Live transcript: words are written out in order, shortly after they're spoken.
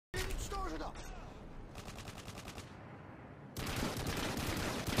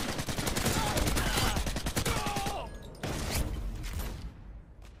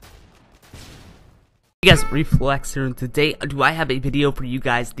Hey guys, Reflex here, and today I have a video for you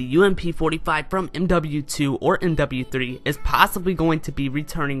guys. The UMP45 from MW2 or MW3 is possibly going to be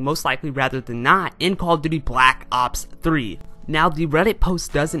returning, most likely rather than not, in Call of Duty Black Ops 3. Now, the Reddit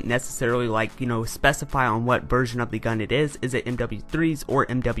post doesn't necessarily specify on what version of the gun it is. Is it MW3s or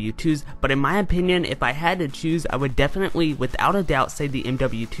MW2s? But in my opinion, if I had to choose, I would definitely, without a doubt, say the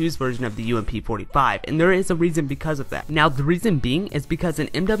MW2's version of the UMP45. And there is a reason because of that. Now, the reason being is because in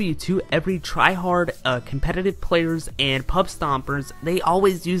MW2, every tryhard, competitive players, and pub stompers, they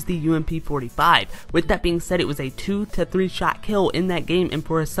always use the UMP45. With that being said, it was a 2 to 3 shot kill in that game, and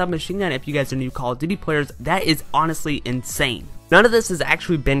for a submachine gun, if you guys are new Call of Duty players, that is honestly insane. None of this has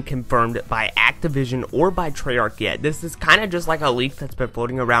actually been confirmed by Activision or by Treyarch yet. This is kind of just like a leak that's been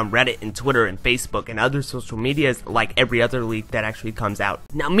floating around Reddit and Twitter and Facebook and other social medias, like every other leak that actually comes out.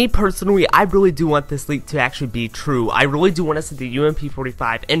 Now, me personally, I really do want this leak to actually be true. I really do want to see the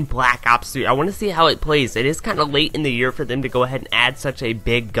UMP45 in Black Ops 3. I want to see how it plays. It is kind of late in the year for them to go ahead and add such a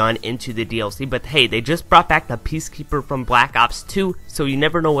big gun into the DLC, but hey, they just brought back the Peacekeeper from Black Ops 2, so you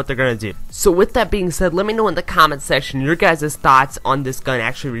never know what they're going to do. So with that being said, let me know in the comment section your guys' thoughts on this gun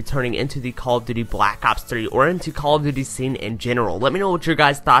actually returning into the Call of Duty Black Ops 3 or into Call of Duty scene in general. Let me know what your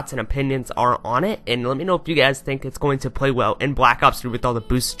guys' thoughts and opinions are on it, and let me know if you guys think it's going to play well in Black Ops 3 with all the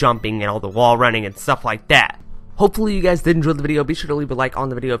boost jumping and all the wall running and stuff like that. Hopefully you guys did enjoy the video. Be sure to leave a like on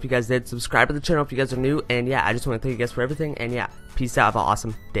the video if you guys did. Subscribe to the channel if you guys are new, and yeah, I just want to thank you guys for everything, and yeah, peace out. Have an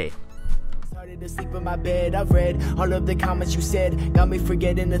awesome day. To sleep in my bed, I've read all of the comments you said, got me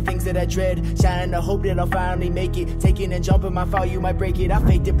forgetting the things that I dread, shining the hope that I'll finally make it, taking and jumping my fall, you might break it. I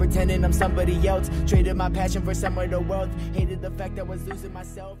faked it pretending I'm somebody else, traded my passion for some of the wealth, hated the fact I was losing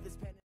myself. This